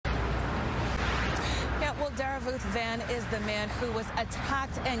Well, Daravuth Van is the man who was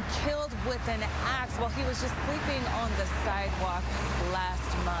attacked and killed with an axe while he was just sleeping on the sidewalk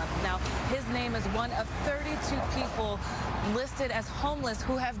last month. Now, his name is one of 32 people listed as homeless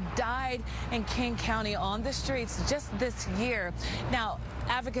who have died in King County on the streets just this year. Now,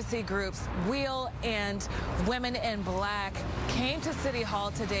 advocacy groups Wheel and Women in Black came to City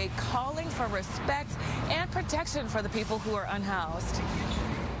Hall today calling for respect and protection for the people who are unhoused.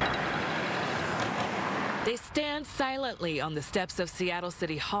 They stand silently on the steps of Seattle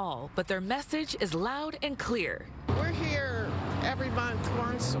City Hall, but their message is loud and clear. We're here every month,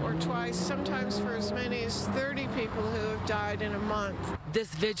 once or twice, sometimes for as many as 30 people who have died in a month.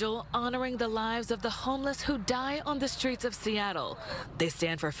 This vigil honoring the lives of the homeless who die on the streets of Seattle. They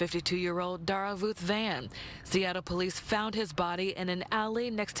stand for 52-year-old Daravuth Van. Seattle police found his body in an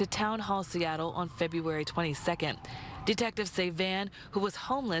alley next to Town Hall Seattle on February 22nd. Detectives say Van, who was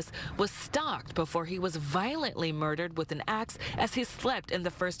homeless, was stalked before he was violently murdered with an axe as he slept in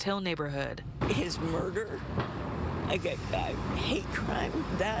the First Hill neighborhood. His murder, a hate crime,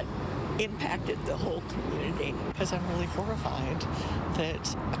 that impacted the whole community. Because I'm really horrified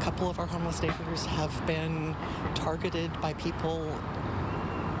that a couple of our homeless neighbors have been targeted by people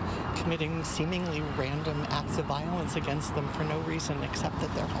committing seemingly random acts of violence against them for no reason except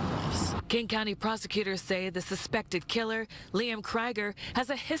that they're homeless. King County prosecutors say the suspected killer, Liam Krieger, has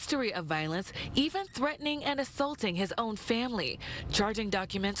a history of violence, even threatening and assaulting his own family. Charging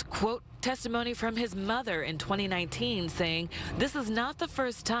documents quote testimony from his mother in 2019 saying, "This is not the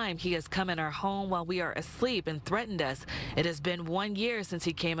first time he has come in our home while we are asleep and threatened us. It has been 1 year since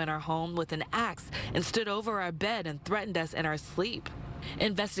he came in our home with an axe and stood over our bed and threatened us in our sleep."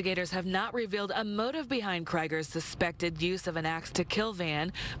 Investigators have not revealed a motive behind Krieger's suspected use of an axe to kill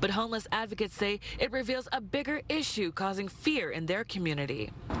Van, but homeless advocates say it reveals a bigger issue causing fear in their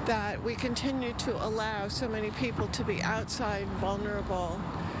community. That we continue to allow so many people to be outside vulnerable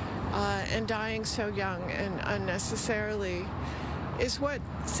and dying so young and unnecessarily is what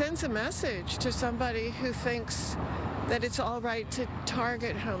sends a message to somebody who thinks that it's all right to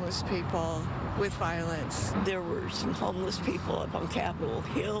target homeless people with violence. There were some homeless people up on Capitol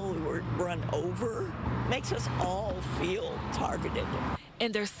Hill who were run over. Makes us all feel targeted.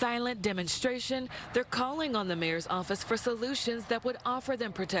 In their silent demonstration, they're calling on the mayor's office for solutions that would offer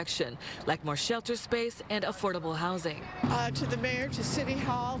them protection, like more shelter space and affordable housing. To the mayor, to City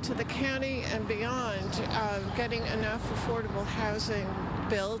Hall, to the county and beyond, getting enough affordable housing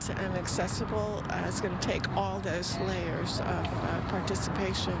built and accessible is going to take all those layers of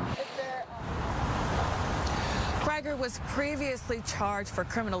participation. Krieger was previously charged for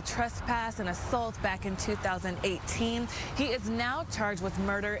criminal trespass and assault back in 2018. He is now charged with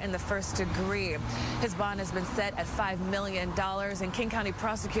murder in the first degree. His bond has been set at $5 million, and King County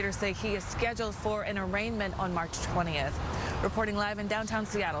prosecutors say he is scheduled for an arraignment on March 20th. Reporting live in downtown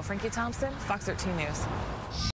Seattle, Frankie Thompson, Fox 13 News.